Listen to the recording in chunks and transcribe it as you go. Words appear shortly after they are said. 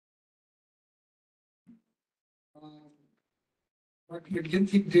Dr.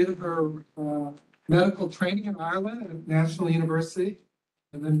 McGinty did her medical training in Ireland at National University,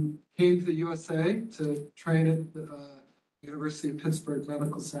 and then came to the USA to train at the University of Pittsburgh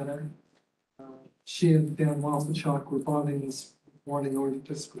Medical Center. She and Dan Walsenchuk were bonding this morning over the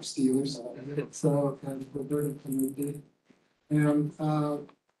Pittsburgh Steelers. So, and we're very community. And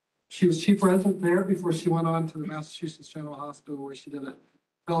she was chief resident there before she went on to the Massachusetts General Hospital, where she did a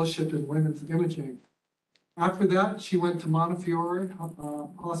fellowship in women's imaging. After that, she went to Montefiore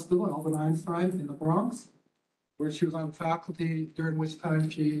Hospital, Albert Einstein in the Bronx, where she was on faculty, during which time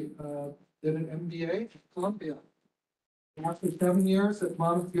she did an MBA at Columbia. After 7 years at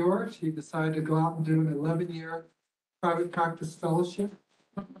Montefiore, she decided to go out and do an 11-year private practice fellowship,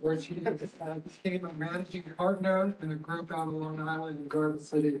 where she became a managing partner in a group out of Long Island in Garden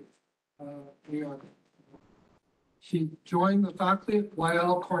City, New York. She joined the faculty at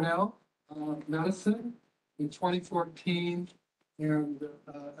Weill Cornell Medicine in 2014, and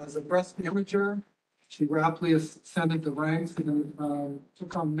as a breast imager, she rapidly ascended the ranks and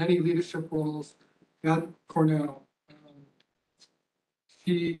took on many leadership roles at Cornell.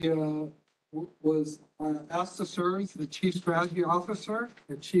 She was asked to serve as the Chief Strategy Officer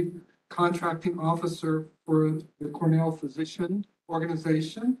and Chief Contracting Officer for the Cornell Physician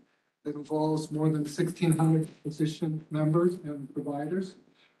Organization that involves more than 1,600 physician members and providers.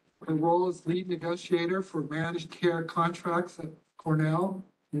 Her role as lead negotiator for managed care contracts at Cornell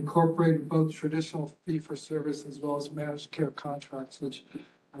incorporated both traditional fee-for-service as well as managed care contracts, which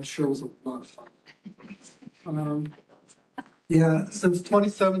I'm sure was a lot of fun. Since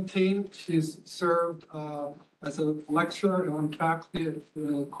 2017, she's served as a lecturer and on faculty at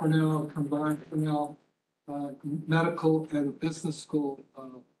the Cornell Combined Cornell Medical and Business School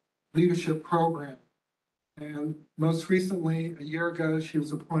Leadership Program. And most recently, a year ago, she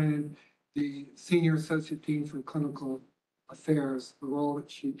was appointed the Senior Associate Dean for Clinical Affairs, the role that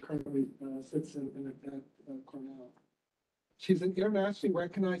she currently sits in at Cornell. She's an internationally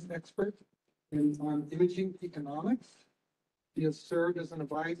recognized expert on imaging economics. She has served as an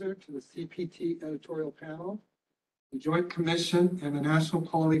advisor to the CPT editorial panel, the Joint Commission, and the National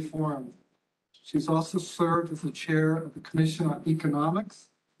Quality Forum. She's also served as the chair of the Commission on Economics,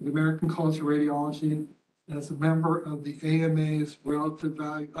 the American College of Radiology, and as a member of the AMA's Relative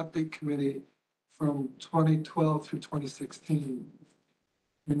Value Update Committee from 2012 through 2016.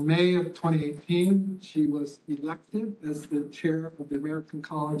 In May of 2018, she was elected as the chair of the American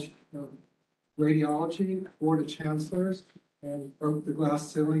College of Radiology Board of Chancellors and broke the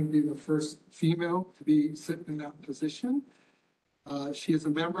glass ceiling, being the first female to sit in that position. She is a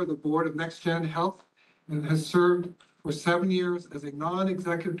member of the board of NextGen Health and has served for 7 years as a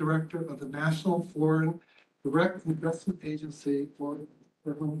non-executive director of the National Foreign Direct Investment Agency for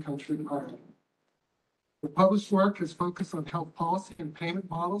her home country, Ireland. The published work is focused on health policy and payment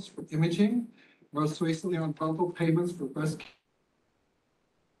models for imaging, most recently on bundled payments for breast cancer.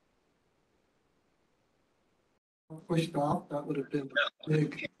 Pushed off, that would have been a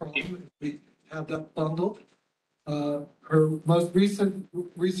big problem if we had that bundled. Her most recent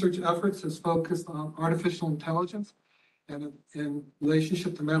research efforts has focused on artificial intelligence and in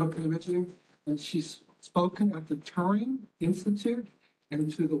relationship to medical imaging, and she's spoken at the Turing Institute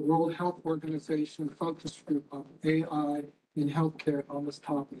and to the World Health Organization focus group on AI in healthcare on this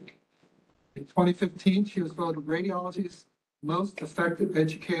topic. In 2015, she was voted radiology's most effective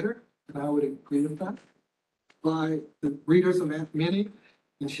educator, and I would agree with that, by the readers of Aunt Minnie,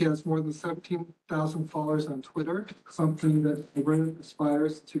 and she has more than 17,000 followers on Twitter, something that everyone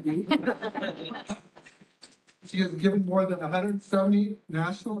aspires to be. She has given more than 170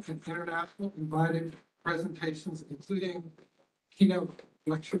 national and international invited presentations, including keynote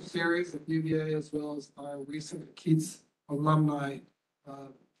lecture series at UVA, as well as our recent Keats alumni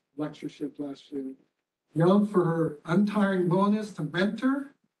lectureship last year. Known for her untiring willingness to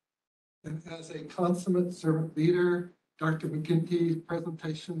mentor, and as a consummate servant leader, Dr. McGinty's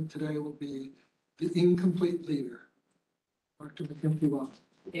presentation today will be the incomplete leader. Dr. McGinty, welcome.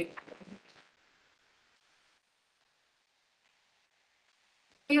 Thank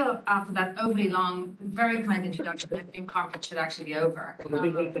you. After that overly long, very kind introduction, I think conference should actually be over.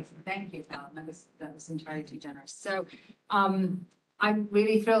 Thank you, Helen. That was entirely too generous. So, I'm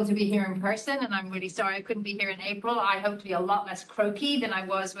really thrilled to be here in person, and I'm really sorry I couldn't be here in April. I hope to be a lot less croaky than I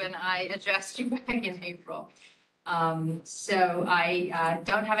was when I addressed you back in April. So I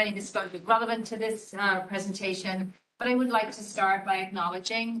don't have any disclosure relevant to this presentation, but I would like to start by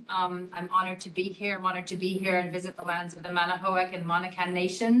acknowledging I'm honored to be here. I'm honored to be here and visit the lands of the Manahoac and Monacan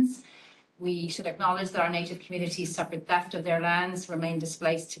nations. We should acknowledge that our native communities suffered theft of their lands, remain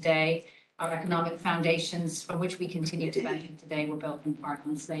displaced today, our economic foundations from which we continue to benefit today were built in part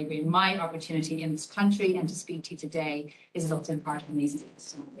on slavery. And my opportunity in this country and to speak to you today is built in part on these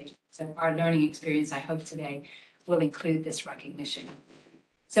foundations. So our learning experience, I hope today, will include this recognition.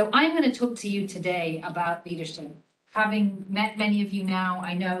 So I'm going to talk to you today about leadership. Having met many of you now,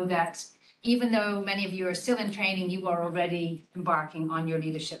 I know that even though many of you are still in training, you are already embarking on your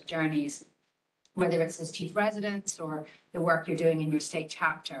leadership journeys, whether it's as chief residents or the work you're doing in your state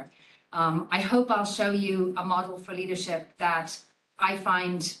chapter. I hope I'll show you a model for leadership that I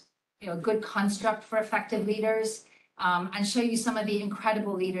find a good construct for effective leaders, and show you some of the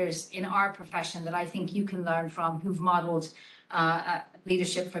incredible leaders in our profession that I think you can learn from, who've modeled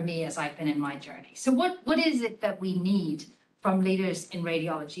leadership for me as I've been in my journey. So what is it that we need from leaders in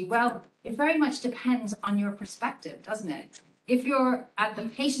radiology? Well, it very much depends on your perspective, doesn't it? If you're at the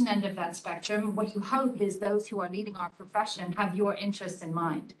patient end of that spectrum, what you hope is those who are leading our profession have your interests in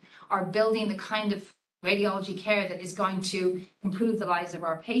mind, are building the kind of radiology care that is going to improve the lives of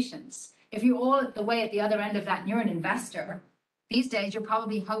our patients. If you're all the way at the other end of that and you're an investor, these days you're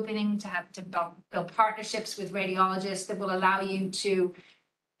probably hoping to build partnerships with radiologists that will allow you to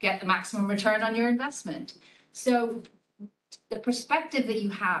get the maximum return on your investment. So the perspective that you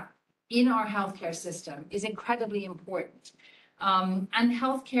have in our healthcare system is incredibly important. And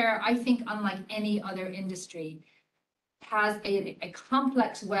healthcare, I think, unlike any other industry, has a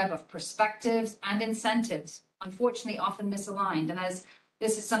complex web of perspectives and incentives, unfortunately often misaligned. And as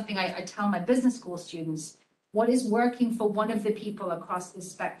this is something I tell my business school students, what is working for one of the people across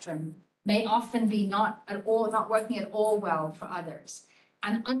this spectrum may often be not working at all well for others.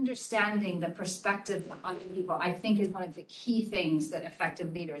 And understanding the perspective of other people, I think, is one of the key things that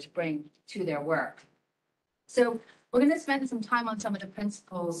effective leaders bring to their work. So we're going to spend some time on some of the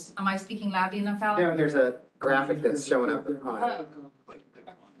principles. Am I speaking loudly enough, Alan? No, there's a graphic that's showing up on it. Oh,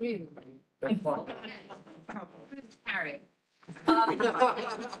 really? Harry.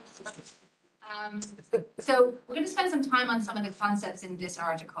 So we're going to spend some time on some of the concepts in this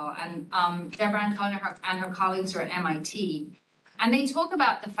article. And Deborah and her colleagues are at MIT. And they talk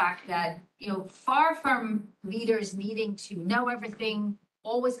about the fact that, far from leaders needing to know everything,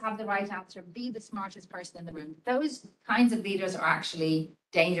 always have the right answer, be the smartest person in the room, those kinds of leaders are actually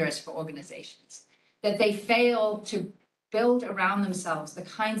dangerous for organizations. That they fail to build around themselves the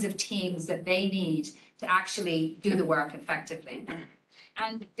kinds of teams that they need to actually do the work effectively.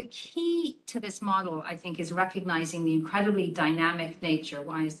 And the key to this model, I think, is recognizing the incredibly dynamic nature.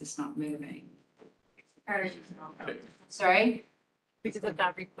 Why is this not moving? Sorry? Because the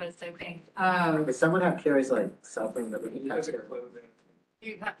fabric was so big. Oh. Does someone have Carrie's cell phone that we can touch here? No.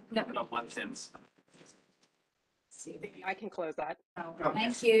 I can close that. Oh,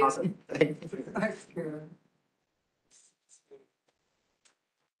 thank you. Awesome. Thanks, Karen.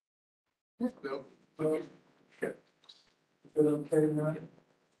 No. Okay. Is it okay now?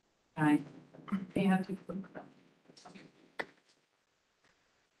 Right. They have to.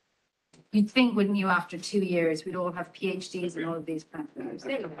 You'd think, wouldn't you, after 2 years, we'd all have PhDs and all of these kind of things.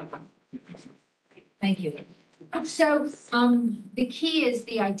 Thank you. So the key is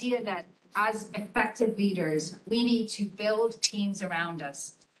the idea that as effective leaders, we need to build teams around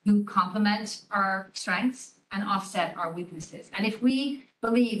us who complement our strengths and offset our weaknesses. And if we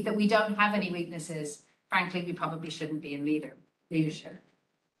believe that we don't have any weaknesses, frankly, we probably shouldn't be in leadership.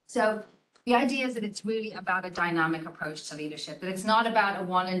 So the idea is that it's really about a dynamic approach to leadership, that it's not about a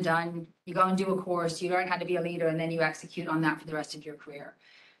one and done. You go and do a course, you learn how to be a leader, and then you execute on that for the rest of your career.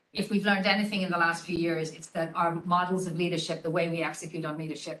 If we've learned anything in the last few years, it's that our models of leadership, the way we execute on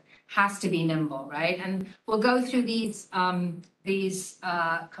leadership, has to be nimble, right? And we'll go through these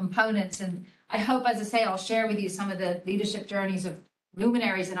components, and I hope, as I say, I'll share with you some of the leadership journeys of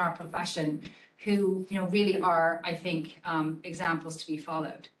luminaries in our profession who, really are, I think, examples to be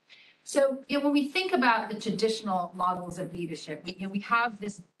followed. So, when we think about the traditional models of leadership, we have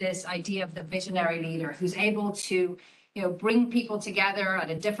this idea of the visionary leader who's able to, bring people together at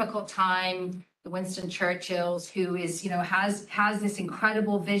a difficult time. The Winston Churchills, who is, has this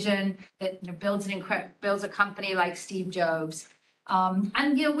incredible vision that builds a company like Steve Jobs.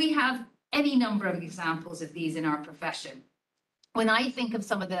 And, we have any number of examples of these in our profession. When I think of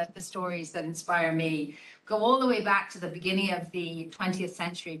some of the stories that inspire me, go all the way back to the beginning of the 20th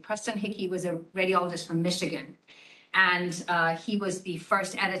century. Preston Hickey was a radiologist from Michigan, and he was the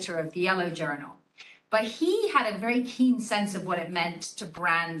first editor of the Yellow Journal. But he had a very keen sense of what it meant to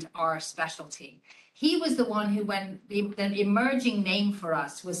brand our specialty. He was the one who, when the emerging name for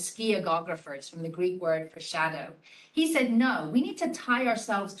us was skiagographers, from the Greek word for shadow. He said, no, we need to tie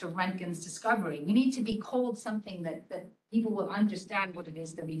ourselves to Röntgen's discovery. We need to be called something that people will understand what it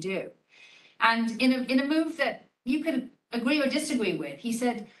is that we do. And in a move that you could agree or disagree with, he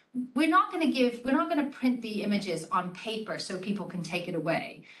said, we're not going to print the images on paper so people can take it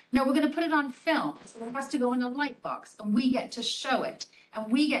away. No, we're going to put it on film. So it has to go in a light box and we get to show it.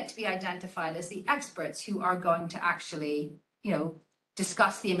 And we get to be identified as the experts who are going to actually,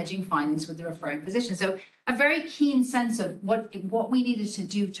 discuss the imaging findings with the referring physician. So a very keen sense of what we needed to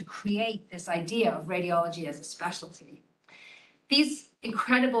do to create this idea of radiology as a specialty. These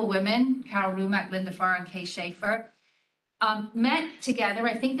incredible women, Carol Rumack, Linda Farr, and Kay Schaefer, met together.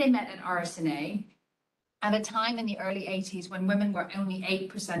 I think they met at RSNA at a time in the early 80s when women were only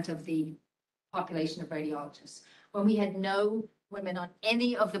 8% of the population of radiologists, when we had no women on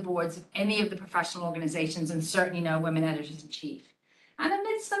any of the boards of any of the professional organizations, and certainly no women editors-in-chief. And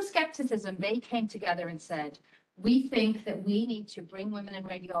amidst some skepticism, they came together and said, we think that we need to bring women in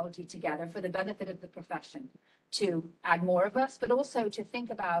radiology together for the benefit of the profession, to add more of us, but also to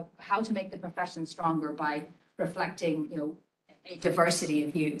think about how to make the profession stronger by reflecting, a diversity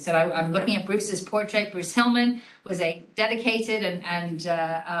of views. And I'm looking at Bruce's portrait. Bruce Hillman was a dedicated and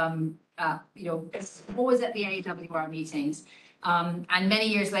always at the AWR meetings. And many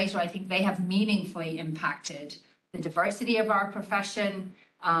years later, I think they have meaningfully impacted the diversity of our profession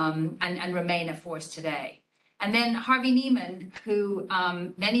and remain a force today. And then Harvey Neiman, who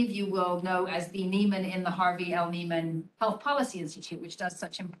many of you will know as the Neiman in the Harvey L. Neiman Health Policy Institute, which does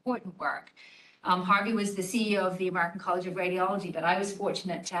such important work. Harvey was the CEO of the American College of Radiology, but I was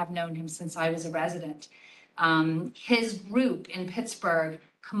fortunate to have known him since I was a resident. His group in Pittsburgh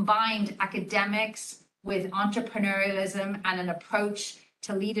combined academics with entrepreneurialism and an approach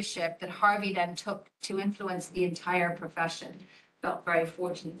to leadership that Harvey then took to influence the entire profession. Felt very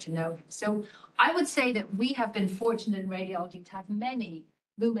fortunate to know him. So I would say that we have been fortunate in radiology to have many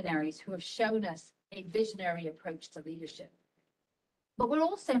luminaries who have shown us a visionary approach to leadership. But we're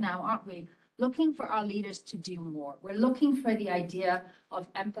also now, aren't we, looking for our leaders to do more. We're looking for the idea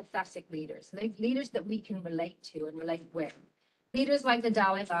of empathetic leaders, leaders that we can relate to and relate with. Leaders like the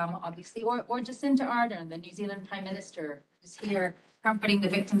Dalai Lama, obviously, or Jacinda Ardern, the New Zealand Prime Minister, who's here comforting the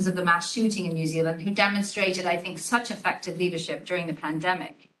victims of the mass shooting in New Zealand, who demonstrated, I think, such effective leadership during the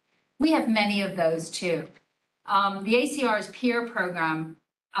pandemic. We have many of those too. The ACR's peer program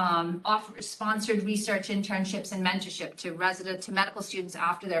offers sponsored research internships and mentorship to medical students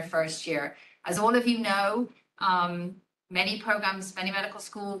after their first year. As all of you know, many medical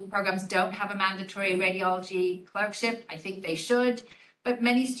school programs don't have a mandatory radiology clerkship. I think they should, but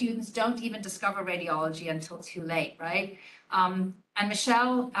many students don't even discover radiology until too late, right? And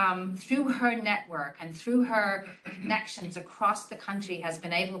Michelle, through her network and through her connections across the country, has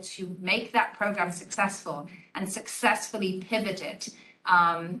been able to make that program successful and successfully pivot it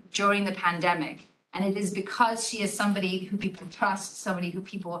during the pandemic. And it is because she is somebody who people trust, somebody who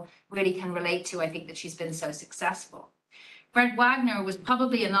people really can relate to, I think, that she's been so successful. Brent Wagner was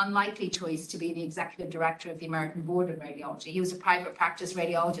probably an unlikely choice to be the executive director of the American Board of Radiology. He was a private practice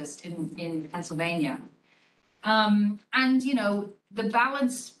radiologist in Pennsylvania. And, the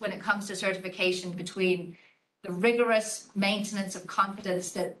balance when it comes to certification between the rigorous maintenance of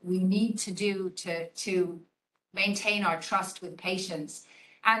confidence that we need to do to maintain our trust with patients,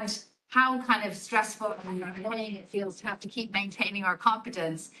 and how kind of stressful and annoying it feels to have to keep maintaining our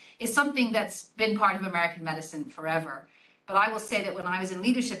competence, is something that's been part of American medicine forever. But I will say that when I was in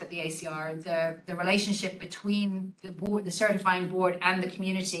leadership at the ACR, the relationship between the board, the certifying board, and the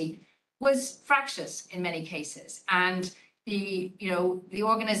community was fractious in many cases. And the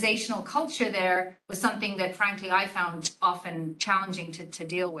organizational culture there was something that, frankly, I found often challenging to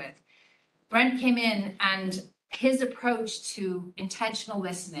deal with. Brent came in, and his approach to intentional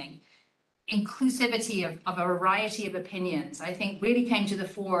listening, inclusivity of a variety of opinions, I think really came to the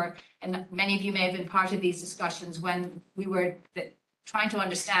fore. And many of you may have been part of these discussions when we were trying to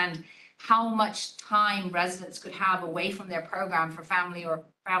understand how much time residents could have away from their program for family or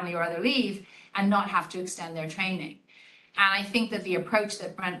other leave and not have to extend their training. And I think that the approach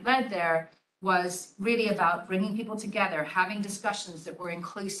that Brent led there was really about bringing people together, having discussions that were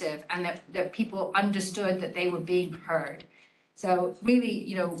inclusive, and that people understood that they were being heard. So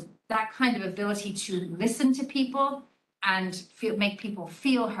really, that kind of ability to listen to people and make people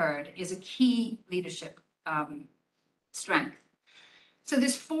feel heard is a key leadership strength. So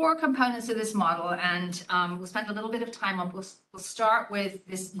there's 4 components of this model, and we'll spend a little bit of time on, we'll start with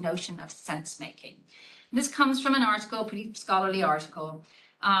this notion of sense making. This comes from an article, a pretty scholarly article.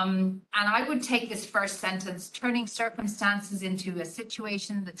 And I would take this first sentence, turning circumstances into a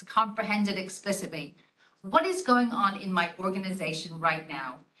situation that's comprehended explicitly. What is going on in my organization right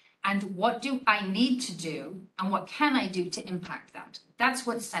now? And what do I need to do and what can I do to impact that? That's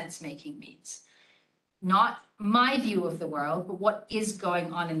what sense making means. Not my view of the world, but what is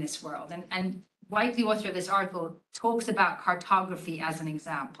going on in this world. And White, the author of this article, talks about cartography as an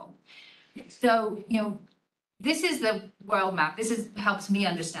example. So, this is the world map. Helps me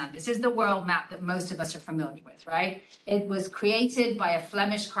understand. This is the world map that most of us are familiar with, right? It was created by a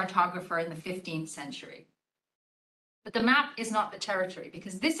Flemish cartographer in the 15th century. But the map is not the territory,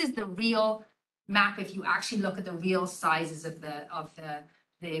 because this is the real map if you actually look at the real sizes of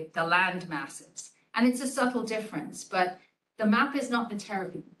the land masses. And it's a subtle difference, but the map is not the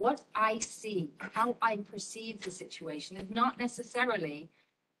territory. What I see, how I perceive the situation is not necessarily,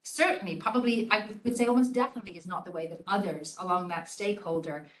 certainly, probably, I would say almost definitely is not the way that others along that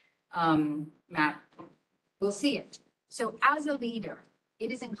stakeholder map will see it. So as a leader,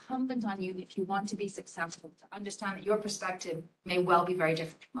 it is incumbent on you, if you want to be successful, to understand that your perspective may well be very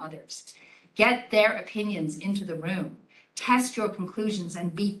different from others. Get their opinions into the room, test your conclusions,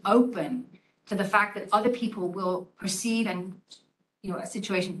 and be open to the fact that other people will perceive and a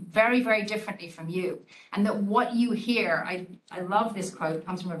situation very, very differently from you. And that what you hear, I love this quote, it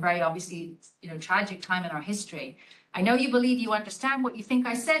comes from a very obviously, tragic time in our history. I know you believe you understand what you think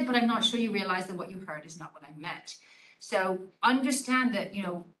I said, but I'm not sure you realize that what you heard is not what I meant. So understand that,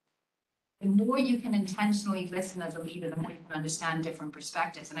 the more you can intentionally listen as a leader, the more you can understand different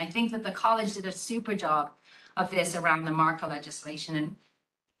perspectives. And I think that the college did a super job of this around the MARCA legislation.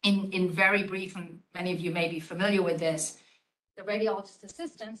 And in very brief, and many of you may be familiar with this, the radiologist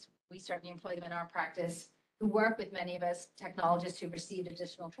assistants, we certainly employ them in our practice, who work with many of us technologists who received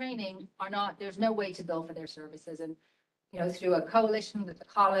additional training, there's no way to bill for their services. And through a coalition that the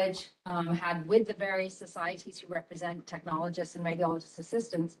college had with the various societies who represent technologists and radiologist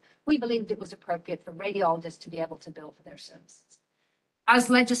assistants, we believed it was appropriate for radiologists to be able to bill for their services. As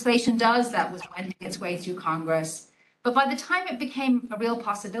legislation does, that was wending its way through Congress. But by the time it became a real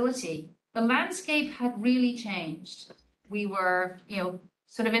possibility, the landscape had really changed. We were,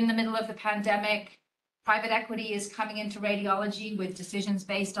 sort of in the middle of the pandemic. Private equity is coming into radiology with decisions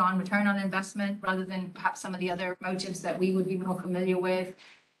based on return on investment rather than perhaps some of the other motives that we would be more familiar with.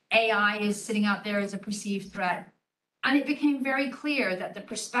 AI is sitting out there as a perceived threat. And it became very clear that the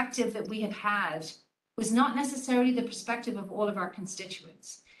perspective that we had had was not necessarily the perspective of all of our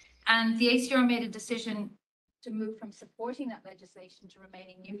constituents. And the ACR made a decision to move from supporting that legislation to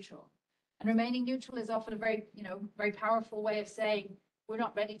remaining neutral. And remaining neutral is often a very, very powerful way of saying, we're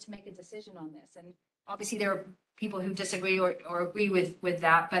not ready to make a decision on this. And obviously there are people who disagree or agree with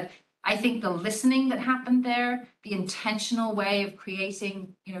that, but I think the listening that happened there, the intentional way of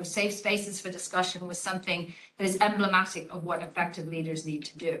creating, safe spaces for discussion was something that is emblematic of what effective leaders need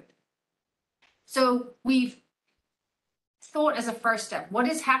to do. So we've thought as a first step, what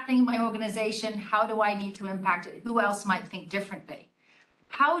is happening in my organization? How do I need to impact it? Who else might think differently?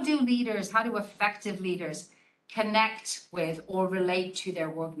 How do effective leaders connect with or relate to their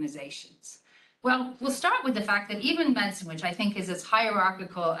organizations? Well, we'll start with the fact that even medicine, which I think is as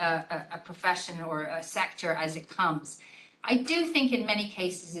hierarchical a profession or a sector as it comes, I do think in many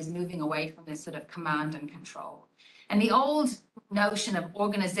cases is moving away from this sort of command and control. And the old notion of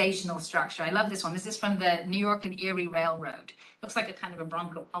organizational structure, I love this one. This is from the New York and Erie Railroad. Looks like a kind of a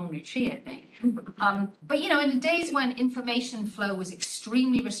bronchopulmonary tree, I think. But in the days when information flow was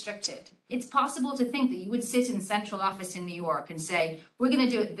extremely restricted, it's possible to think that you would sit in central office in New York and say, we're going to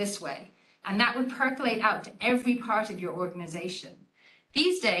do it this way. And that would percolate out to every part of your organization.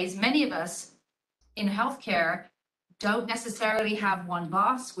 These days, many of us in healthcare don't necessarily have one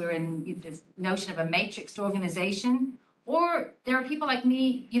boss. We're in this notion of a matrixed organization. Or there are people like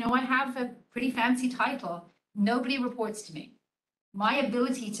me, I have a pretty fancy title. Nobody reports to me. My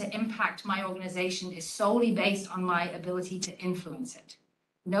ability to impact my organization is solely based on my ability to influence it.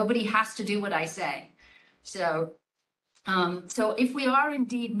 Nobody has to do what I say. So if we are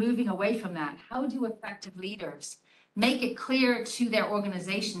indeed moving away from that, how do effective leaders make it clear to their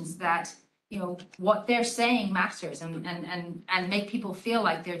organizations that what they're saying matters and make people feel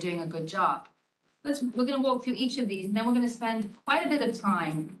like they're doing a good job? We're going to walk through each of these, and then we're going to spend quite a bit of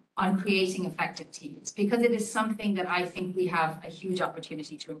time on creating effective teams, because it is something that I think we have a huge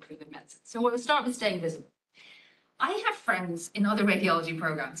opportunity to improve in medicine. So we'll start with staying visible. I have friends in other radiology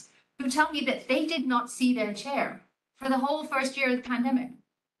programs who tell me that they did not see their chair for the whole first year of the pandemic.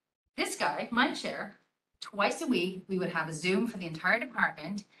 This guy, my chair, twice a week, we would have a Zoom for the entire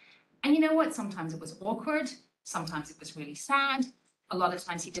department. And you know what? Sometimes it was awkward. Sometimes it was really sad. A lot of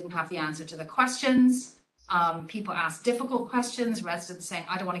times he didn't have the answer to the questions. People asked difficult questions, residents saying,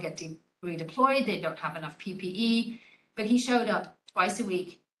 I don't want to get redeployed. They don't have enough PPE. But he showed up twice a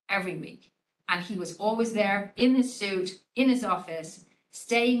week, every week. And he was always there in his suit, in his office.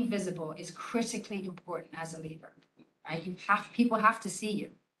 Staying visible is critically important as a leader, right? People have to see you.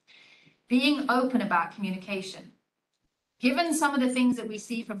 Being open about communication. Given some of the things that we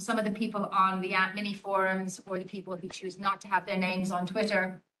see from some of the people on the mini forums or the people who choose not to have their names on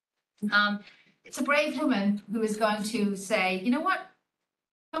Twitter, it's a brave woman who is going to say, you know what?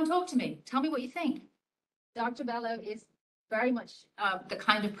 Come talk to me. Tell me what you think. Dr. Bello is very much the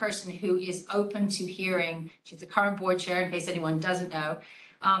kind of person who is open to hearing. She's the current board chair, in case anyone doesn't know.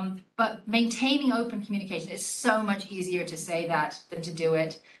 But maintaining open communication is so much easier to say that than to do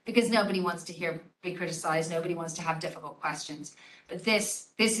it, because nobody wants to be criticized. Nobody wants to have difficult questions. But this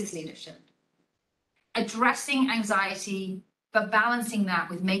is leadership. Addressing anxiety, but balancing that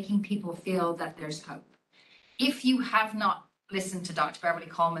with making people feel that there's hope. If you have not listened to Dr. Beverly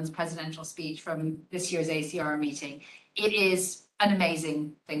Coleman's presidential speech from this year's ACR meeting, it is an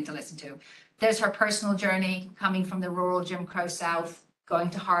amazing thing to listen to. There's her personal journey coming from the rural Jim Crow South, going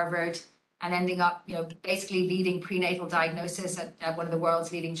to Harvard, and ending up, basically leading prenatal diagnosis at one of the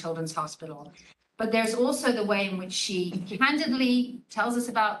world's leading children's hospital. But there's also the way in which she candidly tells us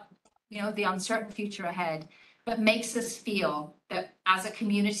about, the uncertain future ahead, but makes us feel that as a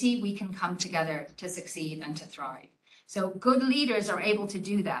community, we can come together to succeed and to thrive. So good leaders are able to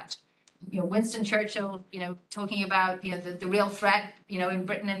do that. Winston Churchill, talking about, the real threat, in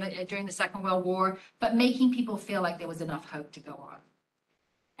Britain during the Second World War, but making people feel like there was enough hope to go on.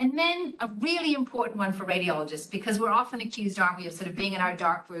 And then a really important one for radiologists, because we're often accused, aren't we, of sort of being in our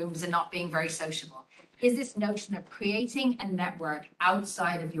dark rooms and not being very sociable, is this notion of creating a network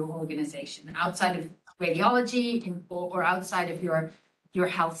outside of your organization, outside of radiology or outside of your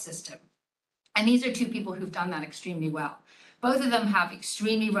health system. And these are two people who've done that extremely well. Both of them have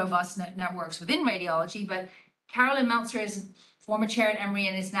extremely robust networks within radiology, but Carolyn Meltzer is former chair at Emory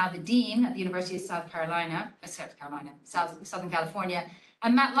and is now the dean at the University of Southern California.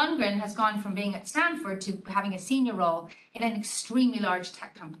 And Matt Lundgren has gone from being at Stanford to having a senior role in an extremely large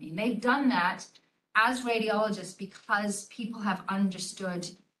tech company. And they've done that as radiologists because people have understood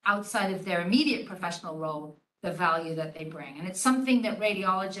outside of their immediate professional role the value that they bring. And it's something that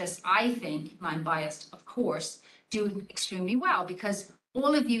radiologists, I think, and I'm biased, of course, do extremely well, because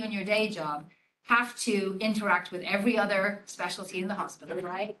all of you in your day job have to interact with every other specialty in the hospital,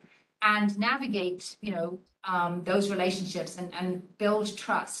 right? And navigate, those relationships and build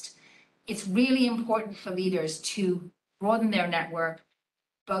trust. It's really important for leaders to broaden their network,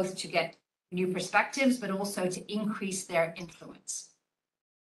 both to get new perspectives, but also to increase their influence.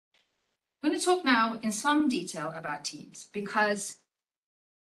 I'm going to talk now in some detail about teams, because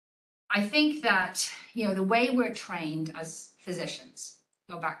I think that, the way we're trained as physicians,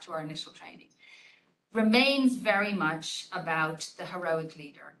 go back to our initial training, remains very much about the heroic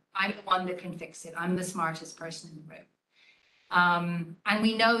leader. I'm the one that can fix it. I'm the smartest person in the room. And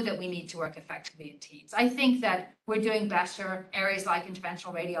we know that we need to work effectively in teams. I think that we're doing better. Areas like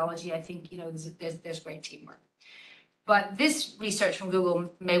interventional radiology, I think, there's great teamwork. But this research from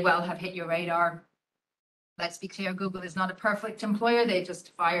Google may well have hit your radar. Let's be clear, Google is not a perfect employer. They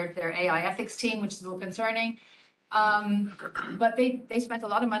just fired their AI ethics team, which is a little concerning. But they spent a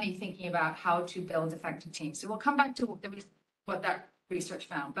lot of money thinking about how to build effective teams. So we'll come back to what that research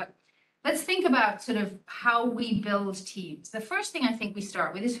found. But let's think about sort of how we build teams. The first thing I think we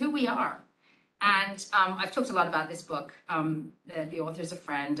start with is who we are. And I've talked a lot about this book. The author's a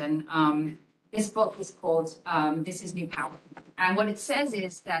friend. And this book is called This is New Power. And what it says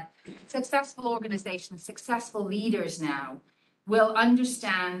is that successful organizations, successful leaders now will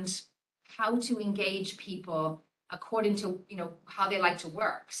understand how to engage people according to, how they like to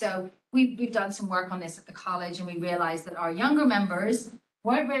work. So we've done some work on this at the college, and we realized that our younger members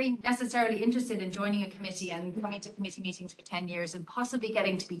weren't really necessarily interested in joining a committee and coming to committee meetings for 10 years and possibly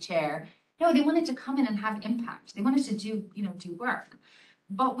getting to be chair. No, they wanted to come in and have impact. They wanted to do work.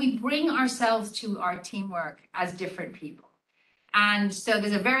 But we bring ourselves to our teamwork as different people. And so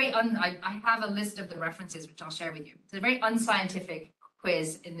there's I have a list of the references, which I'll share with you. It's a very unscientific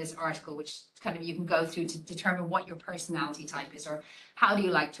quiz in this article, which kind of you can go through to determine what your personality type is or how do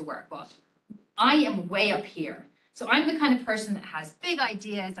you like to work. Well, I am way up here. So I'm the kind of person that has big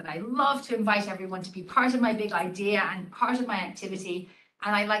ideas, and I love to invite everyone to be part of my big idea and part of my activity.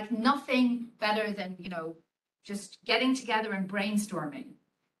 And I like nothing better than, just getting together and brainstorming.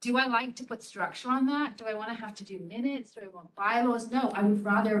 Do I like to put structure on that? Do I want to have to do minutes? Do I want bylaws? No, I would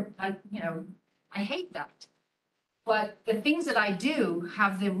rather, I hate that. But the things that I do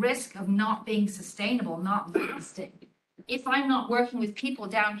have the risk of not being sustainable, not lasting. If I'm not working with people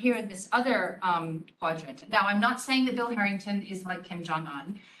down here in this other quadrant. Now, I'm not saying that Bill Harrington is like Kim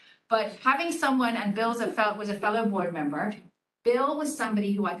Jong-un, But having someone, and was a fellow board member, Bill was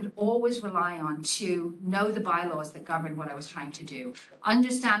somebody who I could always rely on to know the bylaws that govern what I was trying to do,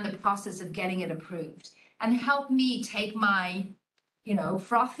 understand the process of getting it approved, and help me take my,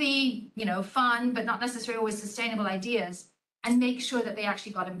 frothy, fun, but not necessarily always sustainable ideas and make sure that they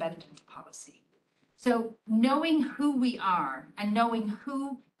actually got embedded into policy. So knowing who we are and knowing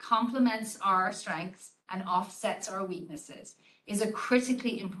who complements our strengths and offsets our weaknesses is a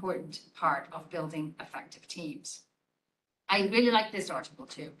critically important part of building effective teams. I really like this article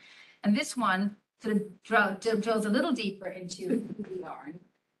too. And this one sort of drills a little deeper into who we are.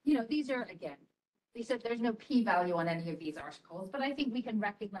 And, these are, again, they said there's no p-value on any of these articles, but I think we can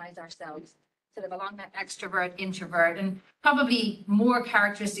recognize ourselves sort of along that extrovert, introvert, and probably more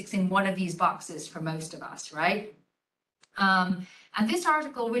characteristics in one of these boxes for most of us, right? And this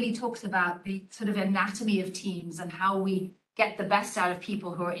article really talks about the sort of anatomy of teams and how we get the best out of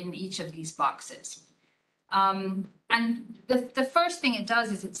people who are in each of these boxes. And the first thing it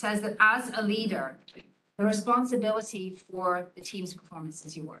does is it says that as a leader, the responsibility for the team's performance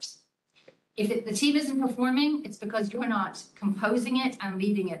is yours. If the team isn't performing, it's because you're not composing it and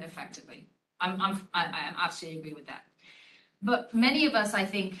leading it effectively. I absolutely agree with that. But many of us, I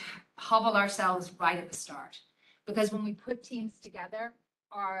think, hobble ourselves right at the start, because when we put teams together,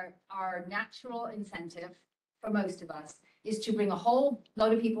 our natural incentive for most of us is to bring a whole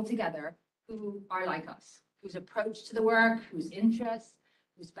load of people together who are like us, whose approach to the work, whose interests,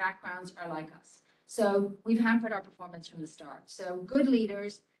 whose backgrounds are like us. So we've hampered our performance from the start. So good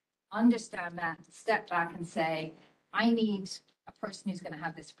leaders understand that, step back and say, I need a person who's going to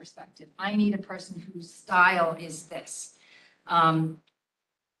have this perspective. I need a person whose style is this. I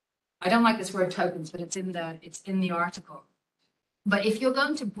don't like this word tokens, but it's in the article. But if you're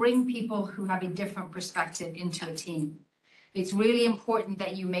going to bring people who have a different perspective into a team, it's really important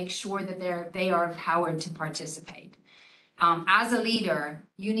that you make sure that they are empowered to participate. As a leader,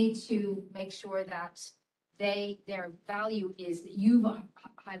 you need to make sure that their value is that you've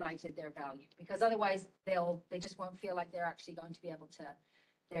highlighted their value, because otherwise they just won't feel like they're actually going to be able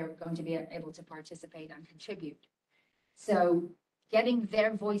to participate and contribute. So getting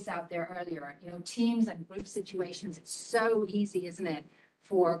their voice out there earlier, teams and group situations, it's so easy, isn't it,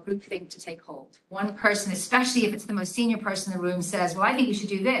 for groupthink to take hold. One person, especially if it's the most senior person in the room, says, well, I think we should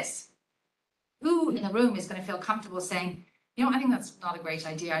do this. Who in the room is going to feel comfortable saying, I think that's not a great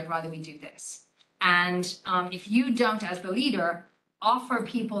idea. I'd rather we do this. And if you don't, as the leader, offer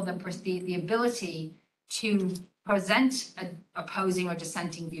people the ability to present an opposing or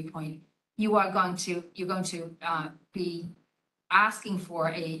dissenting viewpoint, you're going to be asking for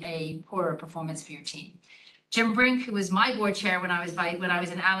a poorer performance for your team. Jim Brink, who was my board chair when I was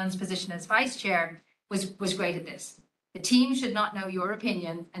in Alan's position as vice chair, was great at this. The team should not know your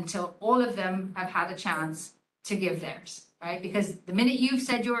opinion until all of them have had a chance to give theirs, right? Because the minute you've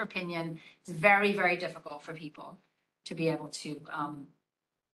said your opinion, it's very, very difficult for people to be able to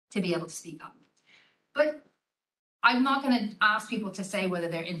speak up. But I'm not going to ask people to say whether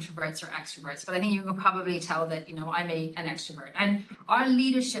they're introverts or extroverts, but I think you can probably tell that, I'm an extrovert. And our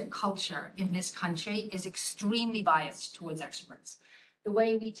leadership culture in this country is extremely biased towards extroverts. The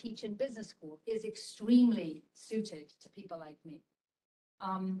way we teach in business school is extremely suited to people like me.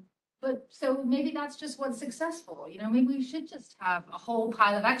 But so maybe that's just what's successful. Maybe we should just have a whole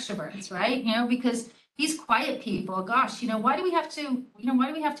pile of extroverts, right? Because these quiet people, gosh, why do we have to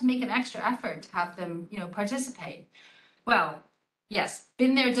make an extra effort to have them, participate? Well, yes,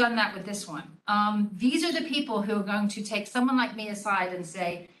 been there, done that with this one. These are the people who are going to take someone like me aside and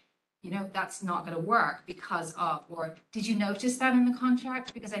say, that's not going to work because of, or did you notice that in the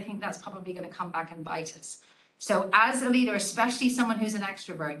contract? Because I think that's probably going to come back and bite us. So as a leader, especially someone who's an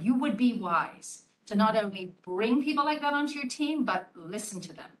extrovert, you would be wise to not only bring people like that onto your team, but listen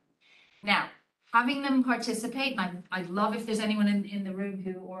to them. Now, having them participate, and I'd love if there's anyone in the room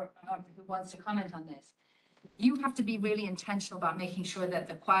who wants to comment on this. You have to be really intentional about making sure that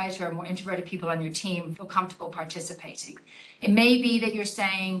the quieter, more introverted people on your team feel comfortable participating. It may be that you're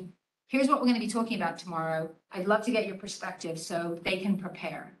saying, here's what we're going to be talking about tomorrow. I'd love to get your perspective so they can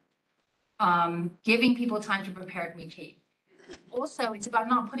prepare. Giving people time to prepare can be key. Also, it's about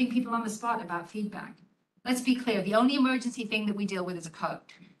not putting people on the spot about feedback. Let's be clear, the only emergency thing that we deal with is a code.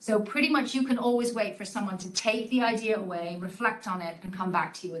 So pretty much you can always wait for someone to take the idea away, reflect on it, and come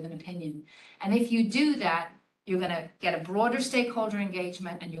back to you with an opinion. And if you do that, you're going to get a broader stakeholder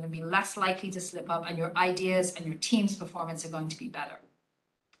engagement, and you're going to be less likely to slip up, and your ideas and your team's performance are going to be better.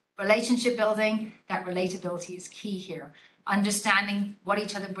 Relationship building, that relatability is key here. Understanding what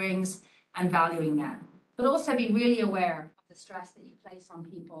each other brings and valuing that. But also be really aware of the stress that you place on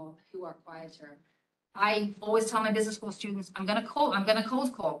people who are quieter. I always tell my business school students, I'm going to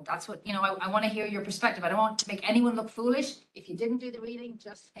cold call. That's what, I want to hear your perspective. I don't want to make anyone look foolish. If you didn't do the reading,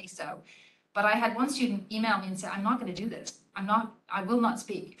 just say so. But I had one student email me and say, I'm not going to do this. I will not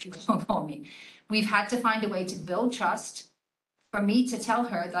speak if you cold call me. We've had to find a way to build trust for me to tell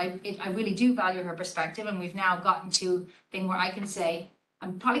her that I really do value her perspective. And we've now gotten to a thing where I can say,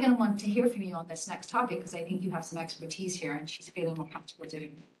 I'm probably going to want to hear from you on this next topic because I think you have some expertise here, and she's feeling more comfortable doing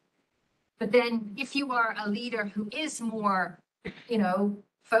it. But then if you are a leader who is more,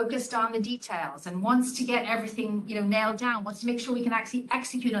 focused on the details and wants to get everything, nailed down, wants to make sure we can actually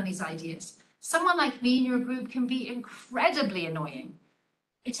execute on these ideas, someone like me in your group can be incredibly annoying.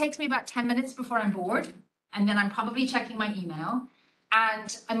 It takes me about 10 minutes before I'm bored, and then I'm probably checking my email,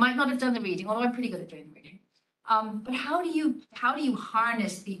 and I might not have done the reading, although I'm pretty good at doing the reading. But how do you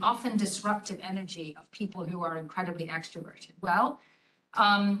harness the often disruptive energy of people who are incredibly extroverted? Well,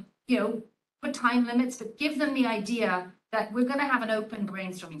 put time limits, but give them the idea that we're going to have an open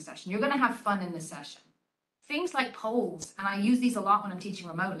brainstorming session. You're going to have fun in this session. Things like polls, and I use these a lot when I'm teaching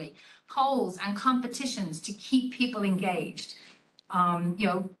remotely, polls and competitions to keep people engaged.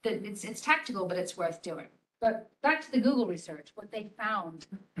 It's tactical, but it's worth doing. But back to the Google research, what they found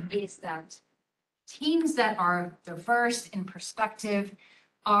is that teams that are diverse in perspective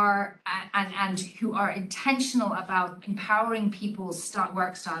and who are intentional about empowering people's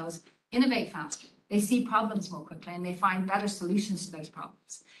work styles innovate faster. They see problems more quickly and they find better solutions to those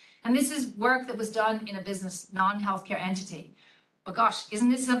problems. And this is work that was done in a business non-healthcare entity. But gosh, isn't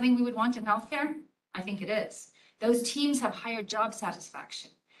this something we would want in healthcare? I think it is. Those teams have higher job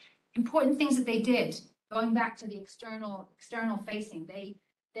satisfaction. Important things that they did, going back to the external facing,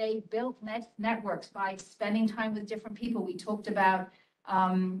 they built networks by spending time with different people. We talked about,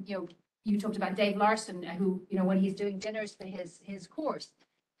 you talked about Dave Larson, who, when he's doing dinners for his course,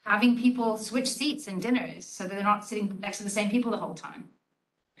 having people switch seats in dinners so that they're not sitting next to the same people the whole time.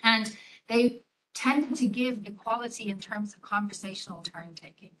 And they tended to give equality in terms of conversational turn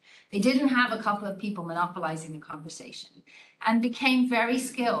taking. They didn't have a couple of people monopolizing the conversation and became very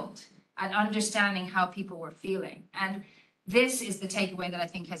skilled at understanding how people were feeling. And this is the takeaway that I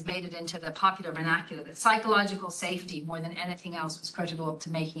think has made it into the popular vernacular, that psychological safety more than anything else was critical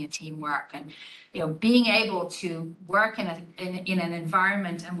to making a team work. And being able to work in an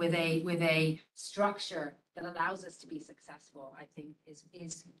environment and with a structure that allows us to be successful, I think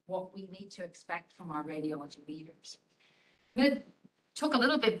is what we need to expect from our radiology leaders. I'm going to talk a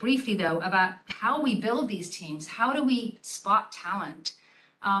little bit briefly though about how we build these teams. How do we spot talent?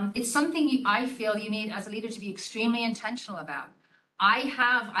 It's something I feel you need as a leader to be extremely intentional about.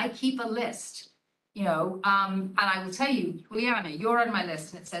 I keep a list, and I will tell you, Juliana, you're on my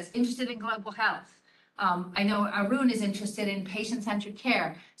list, and it says interested in global health. I know Arun is interested in patient-centered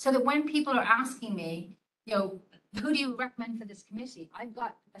care, so that when people are asking me, who do you recommend for this committee? I've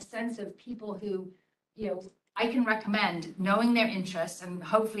got a sense of people who, I can recommend, knowing their interests and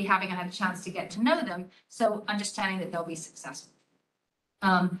hopefully having had a chance to get to know them, so understanding that they'll be successful.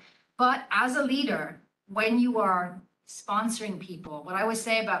 But as a leader, when you are sponsoring people, what I always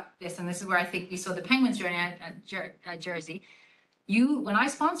say about this, and this is where I think we saw the Penguins journey at Jersey, when I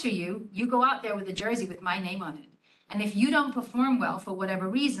sponsor you, you go out there with a jersey with my name on it. And if you don't perform well for whatever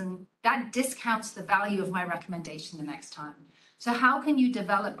reason, that discounts the value of my recommendation the next time. So how can you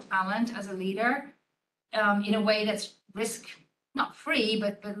develop talent as a leader in a way that's not free,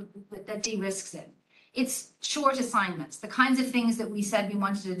 but that de-risks it? It's short assignments, the kinds of things that we said we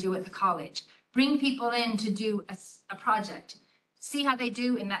wanted to do at the college. Bring people in to do a project, see how they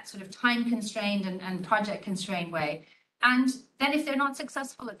do in that sort of time-constrained and project-constrained way. And then if they're not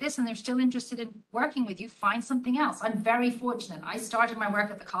successful at this and they're still interested in working with you, find something else. I'm very fortunate. I started my work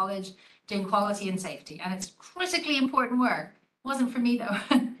at the college doing quality and safety, and it's critically important work. It wasn't for me, though.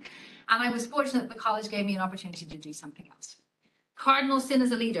 And I was fortunate that the college gave me an opportunity to do something else. Cardinal sin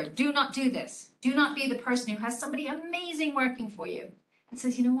as a leader. Do not do this. Do not be the person who has somebody amazing working for you and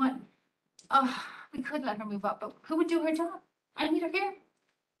says, you know what? Oh, we could let her move up, but who would do her job? I need her here.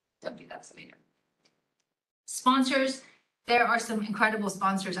 Don't do that as a leader. Sponsors. There are some incredible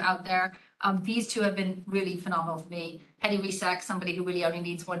sponsors out there. These two have been really phenomenal for me. Hetty Resac, somebody who really only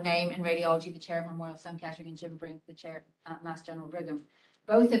needs one name in radiology, the chair of Memorial Sun Catering, and Jim Brink, the chair at Mass General Brigham,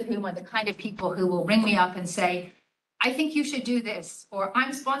 both of whom are the kind of people who will ring me up and say, I think you should do this, or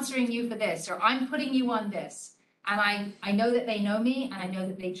I'm sponsoring you for this, or I'm putting you on this. And I know that they know me, and I know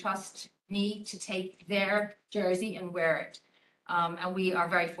that they trust me to take their jersey and wear it. And we are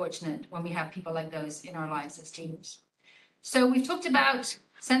very fortunate when we have people like those in our lives as teams. So we've talked about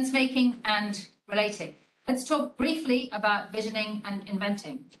sense making and relating. Let's talk briefly about visioning and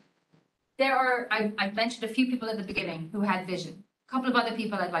inventing. I mentioned a few people at the beginning who had vision. A couple of other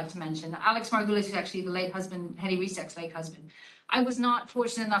people I'd like to mention. Alex Margulis is actually the late husband, Hetty Resek's late husband. I was not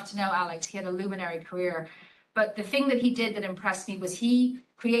fortunate enough to know Alex. He had a luminary career. But the thing that he did that impressed me was he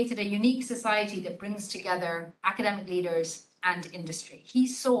created a unique society that brings together academic leaders and industry. He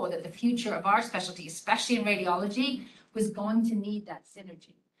saw that the future of our specialty, especially in radiology, was going to need that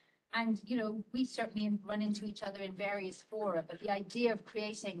synergy. And, you know, we certainly run into each other in various fora, but the idea of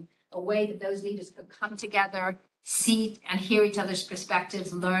creating a way that those leaders could come together, see and hear each other's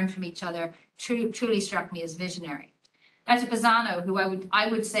perspectives, learn from each other, truly struck me as visionary. Dr. Pisano, who I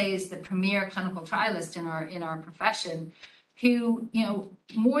would say is the premier clinical trialist in our profession, who, you know,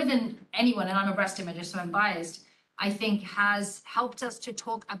 more than anyone, and I'm a breast imager, so I'm biased, I think has helped us to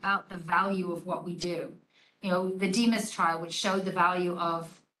talk about the value of what we do. You know, the DEMIS trial, which showed the value of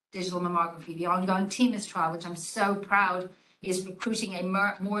digital mammography, the ongoing TEMIS trial, which I'm so proud is recruiting a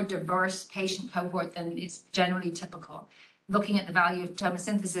more diverse patient cohort than is generally typical, looking at the value of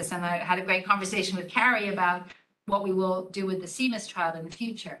tomosynthesis. And I had a great conversation with Carrie about what we will do with the CMIS trial in the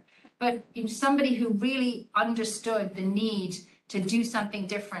future. But somebody who really understood the need to do something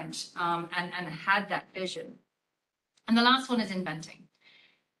different and had that vision. And the last one is inventing.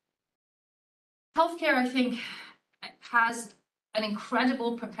 Healthcare, I think, has an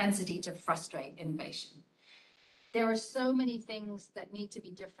incredible propensity to frustrate innovation. There are so many things that need to be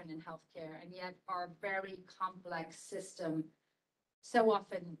different in healthcare, and yet our very complex system so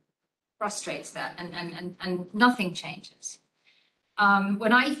often frustrates that, and nothing changes.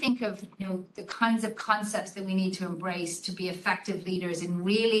 When I think of, you know, the kinds of concepts that we need to embrace to be effective leaders in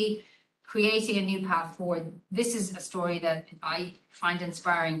really creating a new path forward, this is a story that I find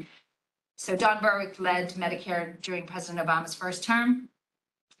inspiring. So Don Berwick led Medicare during President Obama's first term,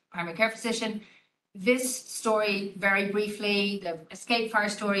 primary care physician. This story, very briefly, the escape fire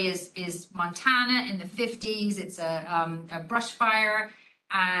story is Montana in the 50s. It's a brush fire,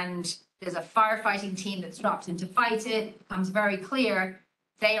 and there's a firefighting team that's dropped in to fight it. It becomes very clear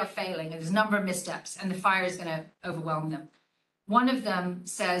they are failing. There's a number of missteps, and the fire is going to overwhelm them. One of them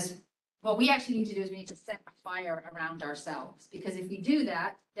says, what we actually need to do is we need to set a fire around ourselves, because if we do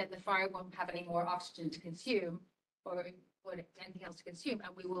that, then the fire won't have any more oxygen to consume or anything else to consume,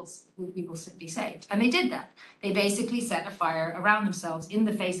 and we will be saved. And they did that. They basically set a fire around themselves in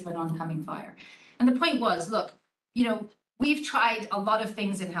the face of an oncoming fire. And the point was, look, you know, we've tried a lot of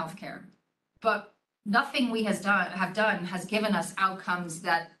things in healthcare, but nothing we have done has given us outcomes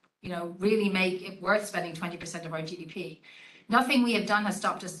that, you know, really make it worth spending 20% of our GDP. Nothing we have done has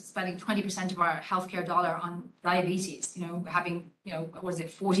stopped us spending 20% of our healthcare dollar on diabetes, you know, having, you know, what is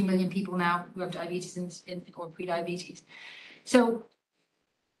it, 40 million people now who have diabetes or pre-diabetes. So,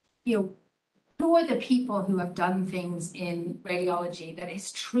 you know, who are the people who have done things in radiology that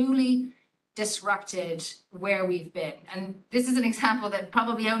has truly disrupted where we've been? And this is an example that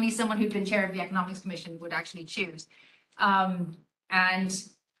probably only someone who'd been chair of the Economics Commission would actually choose.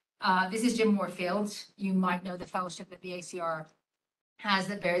 This is Jim Moorfield. You might know the fellowship that the ACR has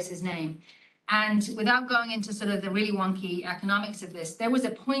that bears his name. And without going into sort of the really wonky economics of this, there was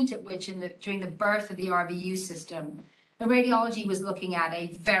a point at which during the birth of the RVU system, the radiology was looking at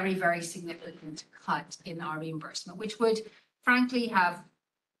a very, very significant cut in our reimbursement, which would frankly have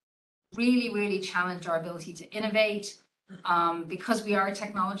really, really challenged our ability to innovate because we are a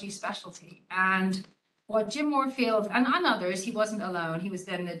technology specialty. And what Jim Moorfield and others, he wasn't alone, he was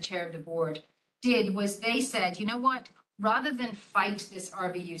then the chair of the board, did was they said, you know what, rather than fight this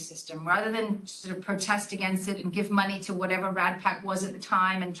RVU system, rather than sort of protest against it and give money to whatever RADPAC was at the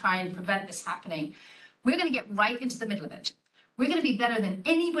time and try and prevent this happening, we're going to get right into the middle of it. We're going to be better than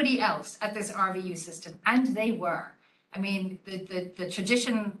anybody else at this RVU system. And they were. I mean, the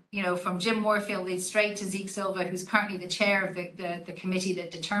tradition, you know, from Jim Moorfield leads straight to Zeke Silva, who's currently the chair of the committee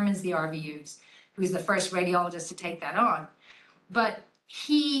that determines the RVUs, who's the first radiologist to take that on. But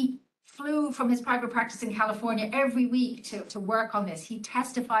he flew from his private practice in California every week to work on this. He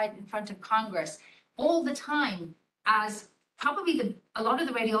testified in front of Congress all the time, as probably a lot of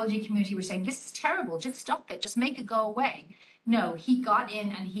the radiology community were saying, this is terrible, just stop it, just make it go away. No, he got in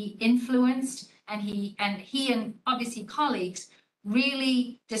and he influenced, and he and obviously colleagues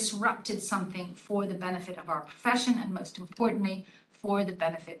really disrupted something for the benefit of our profession, and most importantly, for the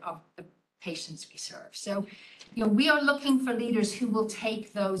benefit of the patients we serve. So, you know, we are looking for leaders who will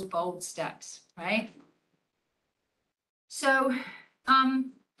take those bold steps, right? So,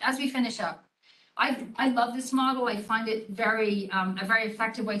 as we finish up, I love this model. I find it a very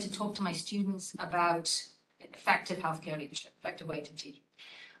effective way to talk to my students about effective healthcare leadership, effective way to teach.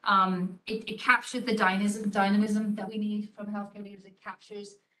 It captured the dynamism that we need from healthcare leaders. It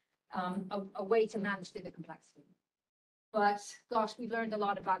captures a way to manage through the complexity. But gosh, we've learned a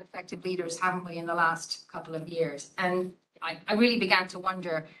lot about effective leaders, haven't we, in the last couple of years? And I really began to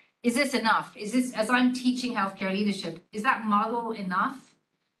wonder, is this enough? Is this, as I'm teaching healthcare leadership, is that model enough?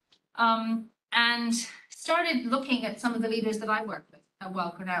 And started looking at some of the leaders that I work with at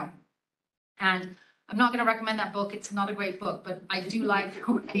Weill Cornell. And I'm not going to recommend that book. It's not a great book, but I do like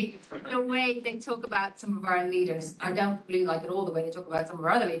the way they talk about some of our leaders. I don't really like it all the way they talk about some of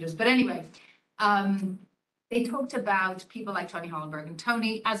our other leaders. But anyway, they talked about people like Tony Hollenberg. And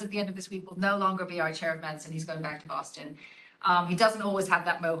Tony, as of the end of this week, will no longer be our chair of medicine. He's going back to Boston. He doesn't always have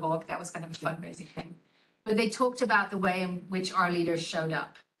that mohawk. That was kind of a fundraising thing. But they talked about the way in which our leaders showed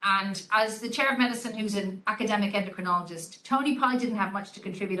up. And as the chair of medicine, who's an academic endocrinologist, Tony probably didn't have much to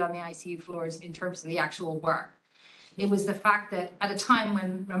contribute on the ICU floors in terms of the actual work. It was the fact that at a time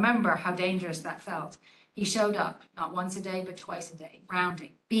when, remember how dangerous that felt, he showed up not once a day, but twice a day,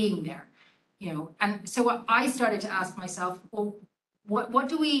 rounding, being there, you know. And so what I started to ask myself, well, what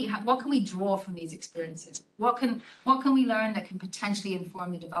can we draw from these experiences? What can we learn that can potentially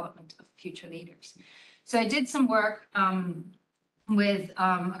inform the development of future leaders? So I did some work with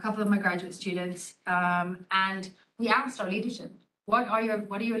a couple of my graduate students, and we asked our leadership, what are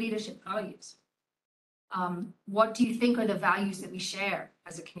your leadership values? What do you think are the values that we share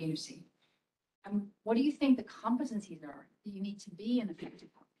as a community? And what do you think the competencies are that you need to be in effective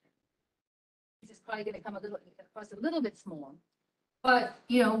healthcare? This is probably going to come across a little bit small, but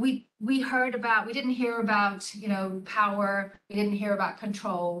you know, we didn't hear about, you know, power, we didn't hear about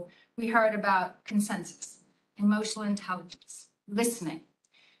control, we heard about consensus, emotional intelligence, listening.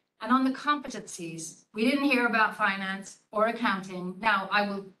 And on the competencies, we didn't hear about finance or accounting. Now,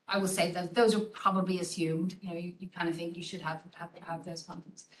 I will say that those are probably assumed. You know, you kind of think you should have those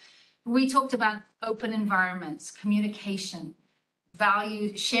competencies. We talked about open environments, communication,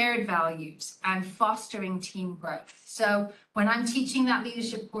 values, shared values, and fostering team growth. So when I'm teaching that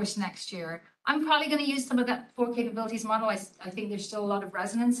leadership course next year, I'm probably going to use some of that 4 capabilities model. I think there's still a lot of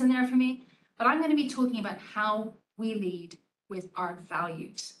resonance in there for me, but I'm going to be talking about how we lead with our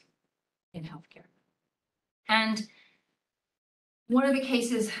values in healthcare. And one of the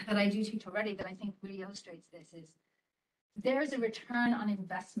cases that I do teach already that I think really illustrates this is there's a return on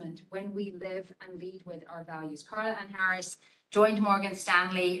investment when we live and lead with our values. Carla Ann Harris joined Morgan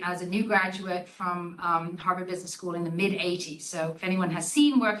Stanley as a new graduate from Harvard Business School in the mid-'80s. So if anyone has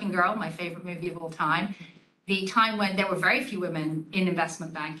seen Working Girl, my favorite movie of all time, the time when there were very few women in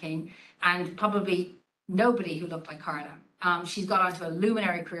investment banking and probably nobody who looked like Carla. She's got onto a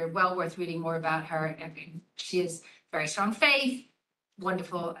luminary career, well worth reading more about her. She has very strong faith,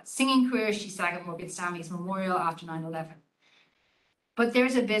 wonderful singing career. She sang at Morgan Stanley's memorial after 9/11. But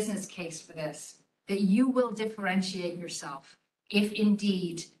there's a business case for this, that you will differentiate yourself if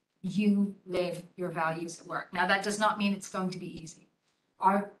indeed you live your values at work. Now, that does not mean it's going to be easy.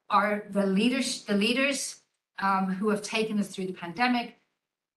 The leaders who have taken us through the pandemic,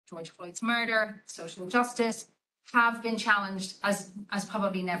 George Floyd's murder, social justice, have been challenged as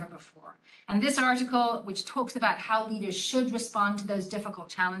probably never before. And this article, which talks about how leaders should respond to those difficult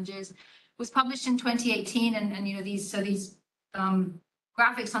challenges, was published in 2018. And you know, these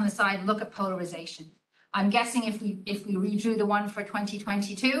graphics on the side look at polarization. I'm guessing if we redrew the one for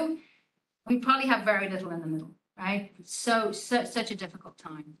 2022, we probably have very little in the middle, right? So such a difficult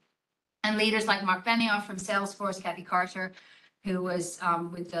time. And leaders like Mark Benioff from Salesforce, Kathy Carter, who was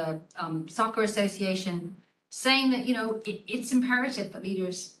with the Soccer Association, saying that, you know, it's imperative that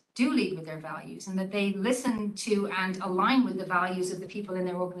leaders do lead with their values and that they listen to and align with the values of the people in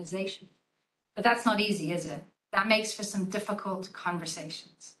their organization. But that's not easy, is it? That makes for some difficult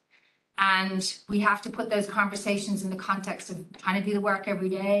conversations. And we have to put those conversations in the context of trying to do the work every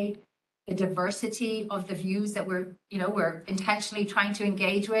day, the diversity of the views that we're intentionally trying to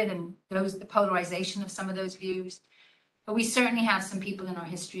engage with, and the polarization of some of those views. But we certainly have some people in our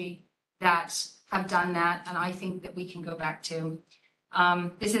history that have done that, and I think that we can go back to.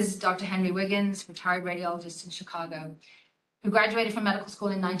 This is Dr. Henry Wiggins, retired radiologist in Chicago, who graduated from medical school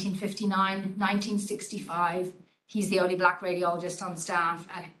in 1959, 1965. He's the only Black radiologist on staff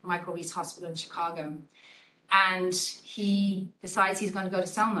at Michael Reese Hospital in Chicago. And he decides he's going to go to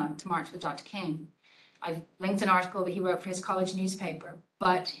Selma to march with Dr. King. I've linked an article that he wrote for his college newspaper.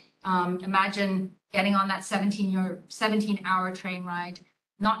 But imagine getting on that 17-hour train ride,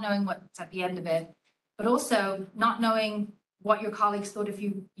 not knowing what's at the end of it, but also not knowing what your colleagues thought of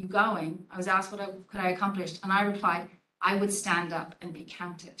you going. I was asked what could I accomplish, and I replied, I would stand up and be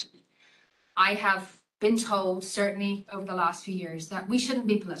counted. I have been told, certainly over the last few years, that we shouldn't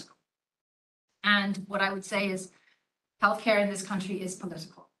be political. And what I would say is healthcare in this country is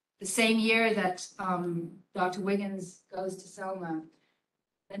political. The same year that Dr. Wiggins goes to Selma,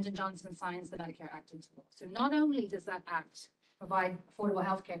 Lyndon Johnson signs the Medicare Act into law. So not only does that act provide affordable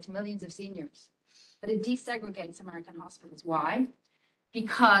healthcare to millions of seniors, but it desegregates American hospitals. Why?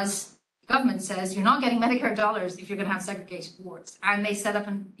 Because the government says you're not getting Medicare dollars if you're going to have segregated wards, and they set up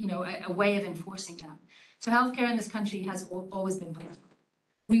a way of enforcing that. So healthcare in this country has always been political.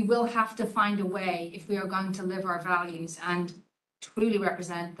 We will have to find a way, if we are going to live our values and truly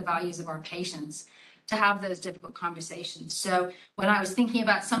represent the values of our patients, to have those difficult conversations. So when I was thinking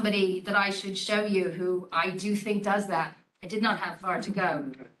about somebody that I should show you who I do think does that, I did not have far to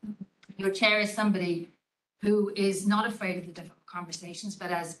go. Your chair is somebody who is not afraid of the difficult conversations,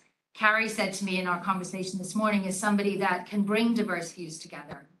 but as Carrie said to me in our conversation this morning, is somebody that can bring diverse views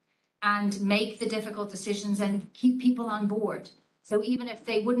together and make the difficult decisions and keep people on board. So even if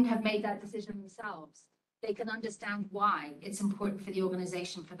they wouldn't have made that decision themselves, they can understand why it's important for the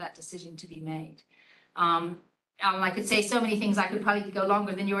organization for that decision to be made. I could say so many things. I could probably go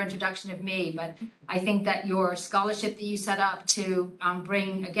longer than your introduction of me, but I think that your scholarship that you set up to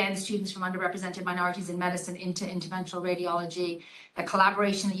bring, again, students from underrepresented minorities in medicine into interventional radiology, the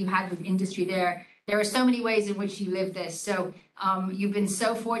collaboration that you had with industry there are so many ways in which you live this. So you've been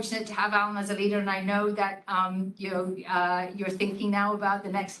so fortunate to have Alan as a leader, and I know that you're thinking now about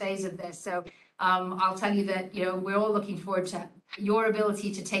the next phase of this. So I'll tell you that we're all looking forward to your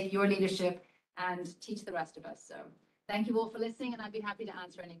ability to take your leadership and teach the rest of us. So thank you all for listening, and I'd be happy to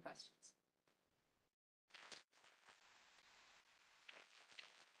answer any questions.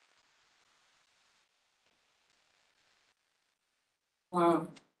 Wow,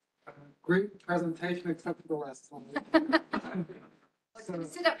 great presentation, except for the last slide. I'm going to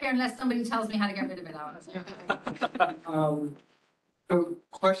sit up here unless somebody tells me how to get rid of it, Alan. So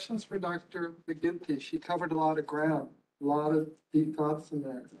questions for Dr. McGinty. She covered a lot of ground, a lot of deep thoughts in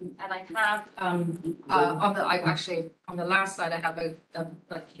there. And I have on the last slide I have a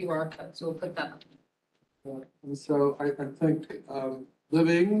QR code, so we'll put that up. And so I think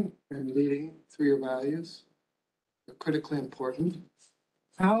living and leading through your values are critically important.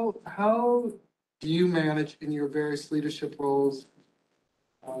 How do you manage in your various leadership roles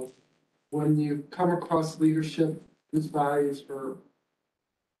when you come across leadership whose values are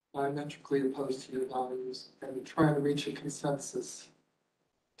diametrically opposed to your values, and trying to reach a consensus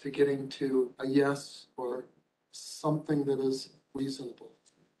to getting to a yes or something that is reasonable?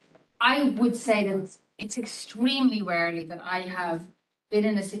 I would say that it's extremely rarely that I have been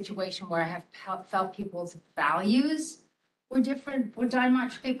in a situation where I have felt people's values were different, were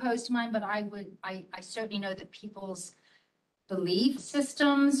diametrically opposed to mine, but I certainly know that people's belief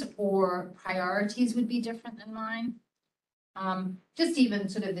systems or priorities would be different than mine. Just even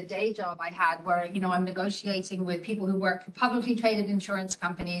sort of the day job I had where, I'm negotiating with people who work for publicly traded insurance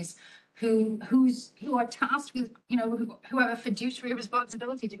companies who are tasked with, who have a fiduciary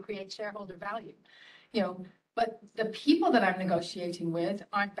responsibility to create shareholder value, but the people that I'm negotiating with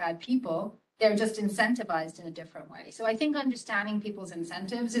aren't bad people. They're just incentivized in a different way. So I think understanding people's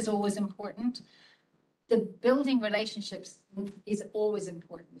incentives is always important. The building relationships is always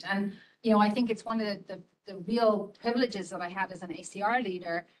important. And, I think it's one of the real privileges that I had as an ACR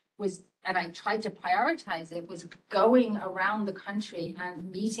leader was, and I tried to prioritize it, was going around the country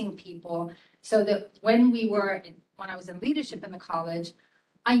and meeting people so that when I was in leadership in the college,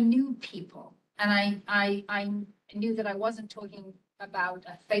 I knew people. And I knew that I wasn't talking about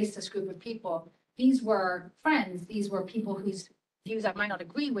a faceless group of people. These were friends. These were people whose views I might not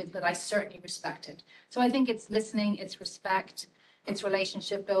agree with, but I certainly respected. So I think it's listening, it's respect, it's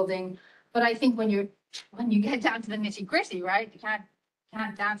relationship building. But I think when you get down to the nitty gritty, right, you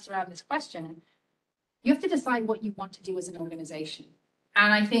can't dance around this question. You have to decide what you want to do as an organization.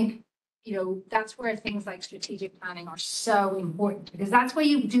 And I think, that's where things like strategic planning are so important, because that's where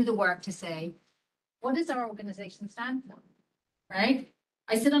you do the work to say, what does our organization stand for, right?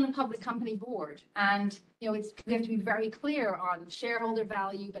 I sit on a public company board, and we have to be very clear on shareholder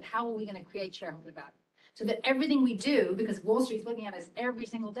value, but how are we going to create shareholder value? So that everything we do, because Wall Street's looking at us every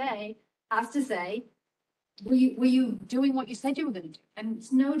single day, has to say, were you doing what you said you were going to do? And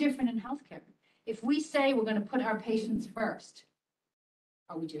it's no different in healthcare. If we say we're going to put our patients first,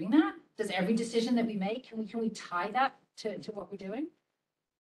 are we doing that? Does every decision that we make, can we tie that to what we're doing?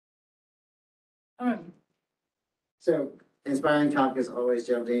 All right. So inspiring talk as always,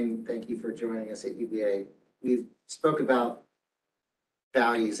 Geraldine. Thank you for joining us at UVA. We spoke about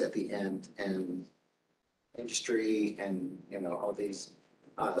values at the end and industry and all these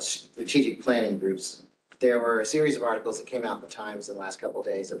strategic planning groups. there were a series of articles that came out in the Times in the last couple of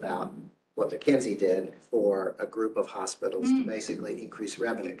days about what McKinsey did for a group of hospitals to basically increase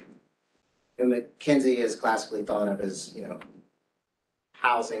revenue. And McKinsey is classically thought of as,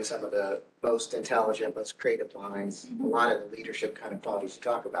 housing some of the most intelligent, most creative minds, a lot of the leadership kind of qualities you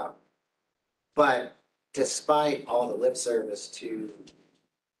talk about. But despite all the lip service to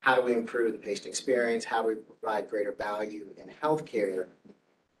how do we improve the patient experience, how do we provide greater value in healthcare,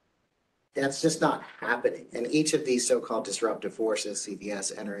 that's just not happening. And each of these so-called disruptive forces,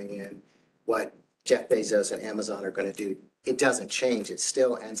 CVS entering in, what Jeff Bezos and Amazon are going to do, it doesn't change. It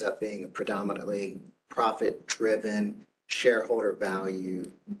still ends up being a predominantly profit-driven, shareholder value,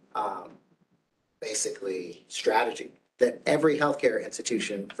 basically strategy that every healthcare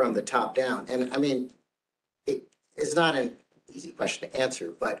institution from the top down, and I mean, it is not an easy question to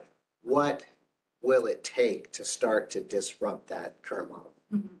answer, but what will it take to start to disrupt that current model?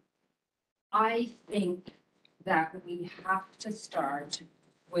 I think that we have to start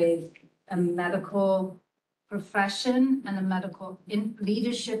with a medical profession and a medical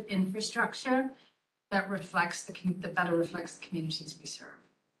leadership infrastructure that reflects that better reflects the communities we serve.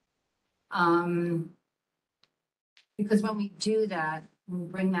 Because when we do that, we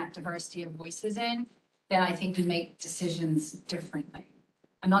bring that diversity of voices in, then I think we make decisions differently.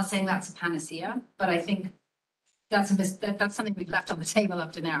 I'm not saying that's a panacea, but I think that's something we've left on the table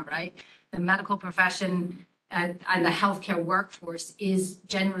up to now, right? The medical profession and the healthcare workforce is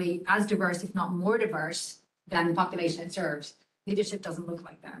generally as diverse, if not more diverse, than the population it serves. Leadership doesn't look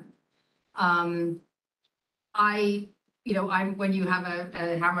like that. When you have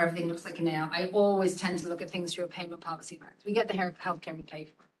a hammer, everything looks like a nail. I always tend to look at things through a payment policy lens. We get the healthcare we pay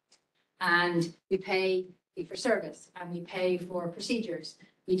for, and we pay for service, and we pay for procedures.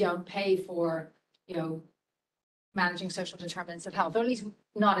 We don't pay for, managing social determinants of health, or at least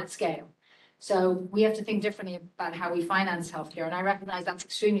not at scale. So we have to think differently about how we finance healthcare, and I recognize that's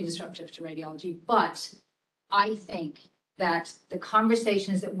extremely disruptive to radiology. But I think that the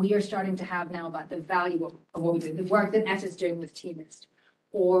conversations that we are starting to have now about the value of what we do, the work that ETA is doing with TMIST,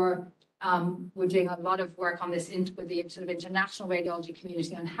 or we're doing a lot of work on this with the sort of international radiology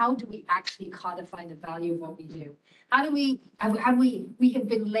community on how do we actually codify the value of what we do? How do we have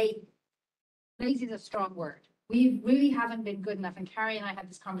been late. Lazy is a strong word. We really haven't been good enough. And Carrie and I had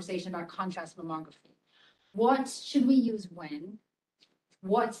this conversation about contrast mammography. What should we use when?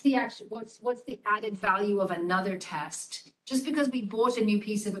 What's the added value of another test? Just because we bought a new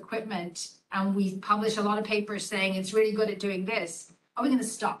piece of equipment and we publish a lot of papers saying it's really good at doing this, are we going to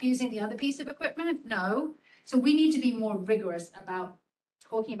stop using the other piece of equipment? No. So we need to be more rigorous about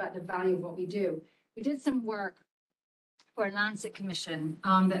talking about the value of what we do. We did some work for a Lancet commission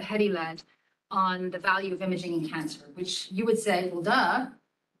that Hetty led on the value of imaging in cancer, which you would say, well, duh.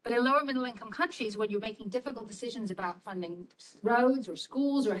 But in lower middle income countries, when you're making difficult decisions about funding roads or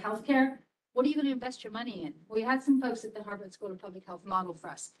schools or healthcare, what are you going to invest your money in? We had some folks at the Harvard School of Public Health model for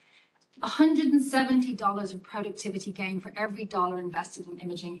us. $170 of productivity gain for every dollar invested in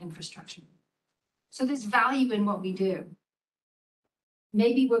imaging infrastructure. So there's value in what we do.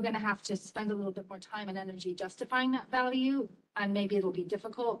 Maybe we're going to have to spend a little bit more time and energy justifying that value, and maybe it'll be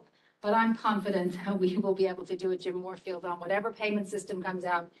difficult. But I'm confident that we will be able to do a Jim Moorfield on whatever payment system comes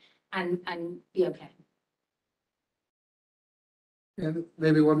out and be okay. And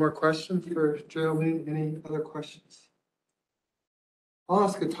maybe one more question for Geraldine. Any other questions? I'll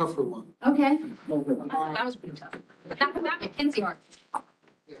ask a tougher one. Okay. That was pretty tough. That McKinsey article.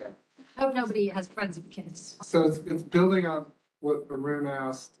 I hope nobody has friends with kids. So it's building on what Arun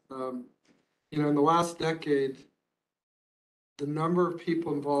asked. In the last decade, the number of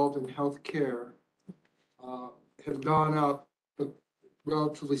people involved in healthcare have gone up, but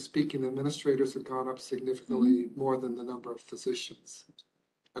relatively speaking, administrators have gone up significantly more than the number of physicians.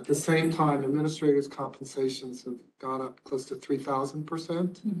 At the same time, administrators' compensations have gone up close to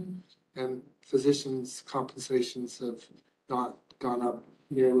 3,000%, and physicians' compensations have not gone up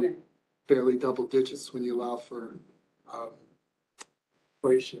nearly barely double digits when you allow for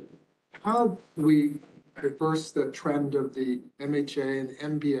inflation. How do we reverse the trend of the MHA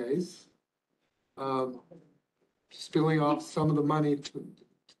and MBAs spilling off some of the money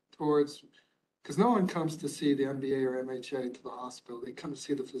towards, because no one comes to see the MBA or MHA to the hospital, they come to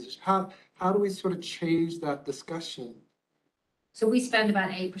see the physician. How do we sort of change that discussion? So we spend about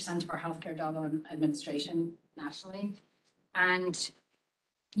 8% of our healthcare dollar on administration nationally. And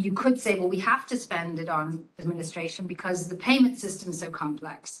you could say, well, we have to spend it on administration because the payment system is so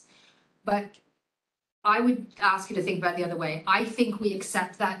complex. But I would ask you to think about it the other way. I think we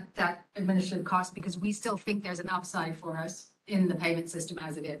accept that administrative cost because we still think there's an upside for us in the payment system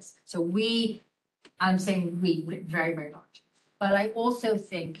as it is. So we I'm saying we, very, very large. But I also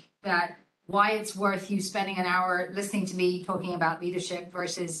think that why it's worth you spending an hour listening to me talking about leadership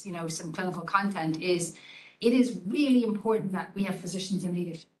versus, you know, some clinical content is, it is really important that we have physicians in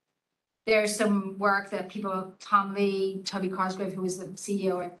leadership. There's some work that people, Tom Lee, Toby Cosgrove, who is the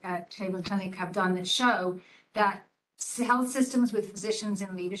CEO at Cleveland Clinic, have done that show that health systems with physicians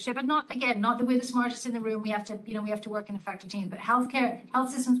in leadership, and not, again, not that we're the smartest in the room, we have to, you know, we have to work in effective teams, but health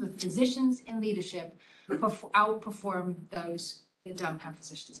systems with physicians in leadership outperform those that don't have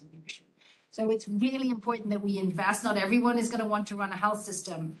physicians in leadership. So it's really important that we invest. Not everyone is going to want to run a health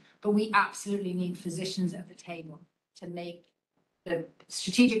system, but we absolutely need physicians at the table to make the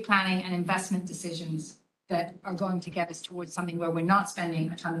strategic planning and investment decisions that are going to get us towards something where we're not spending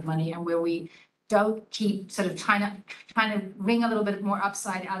a ton of money and where we don't keep sort of trying to wring a little bit more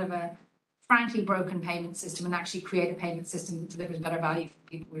upside out of a frankly broken payment system and actually create a payment system that delivers better value for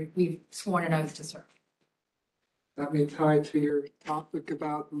people we've sworn an oath to serve. That may tie to your topic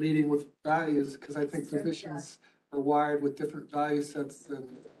about leading with values, because I think physicians are wired with different value sets than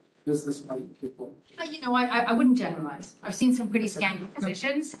business-minded people. You know, I wouldn't generalize. I've seen some pretty skanky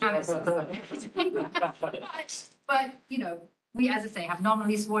positions. But, you know, we, as I say, have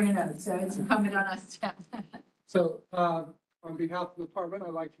nominally sworn an oath, so it's incumbent on us to. So, on behalf of the department,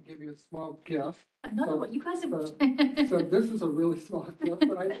 I'd like to give you a small gift. No, what you guys have. So this is a really small gift,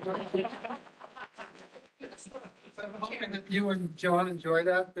 but I'm hoping that you and John enjoy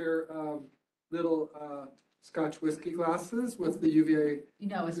that. They're little Scotch whiskey glasses with the UVA. You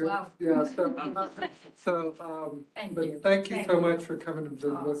know, as well. Yeah, Thank but you. thank you so much for coming to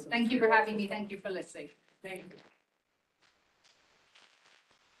visit us. Thank you for having me. Thank you for listening. Thank you.